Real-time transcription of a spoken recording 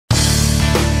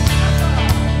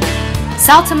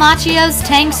Saltamacchio's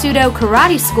Tang Soo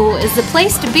Karate School is the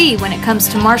place to be when it comes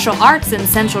to martial arts in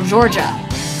Central Georgia.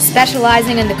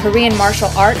 Specializing in the Korean martial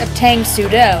art of Tang Soo,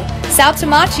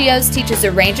 Saltamacchio's teaches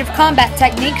a range of combat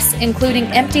techniques including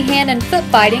empty hand and foot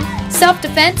fighting,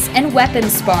 self-defense, and weapon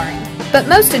sparring. But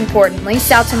most importantly,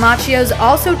 Saltamacchio's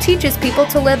also teaches people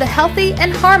to live a healthy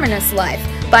and harmonious life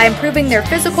by improving their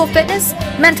physical fitness,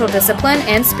 mental discipline,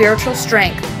 and spiritual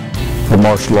strength. For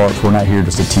martial arts, we're not here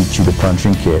just to teach you to punch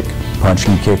and kick.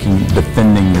 Punching, kicking,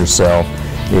 defending yourself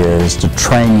is to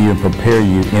train you and prepare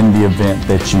you in the event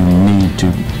that you need to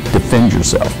defend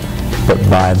yourself. But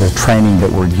by the training that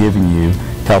we're giving you,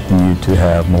 helping you to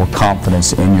have more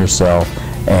confidence in yourself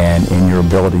and in your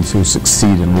ability to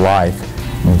succeed in life,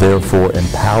 therefore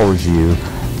empowers you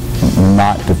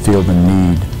not to feel the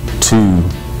need to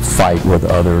fight with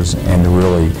others and to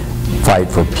really fight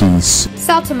for peace.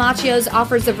 Saltamacchio's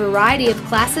offers a variety of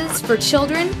classes for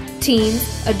children,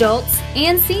 teens, adults,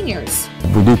 and seniors.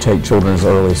 We do take children as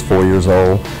early as 4 years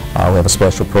old. We have a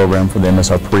special program for them. It's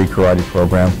our pre-karate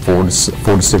program, 4 to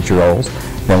 6-year-olds.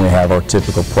 Then we have our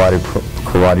typical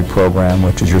karate program,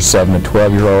 which is your 7 to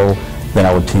 12-year-old. Then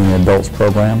our teen and adults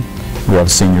program. We have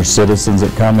senior citizens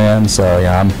that come in. So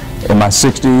yeah, I'm in my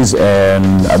 60s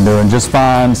and I'm doing just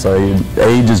fine. So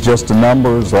age is just a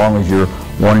number as long as you're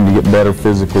wanting to get better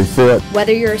physically fit.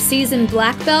 Whether you're a seasoned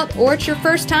black belt or it's your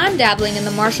first time dabbling in the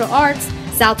martial arts,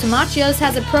 Saltamacchio's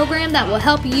has a program that will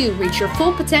help you reach your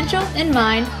full potential in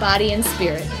mind, body, and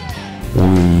spirit.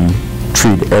 We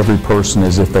treat every person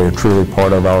as if they are truly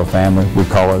part of our family. We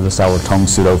call this our Tang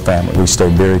Soo family. We stay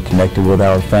very connected with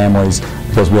our families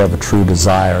because we have a true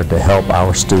desire to help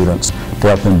our students, to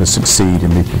help them to succeed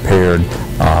and be prepared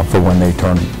for when they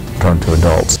turn to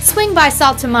adults. Swing by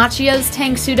Saltamacchio's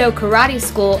Tang Soo Karate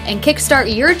School and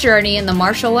kickstart your journey in the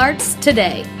martial arts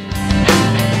today.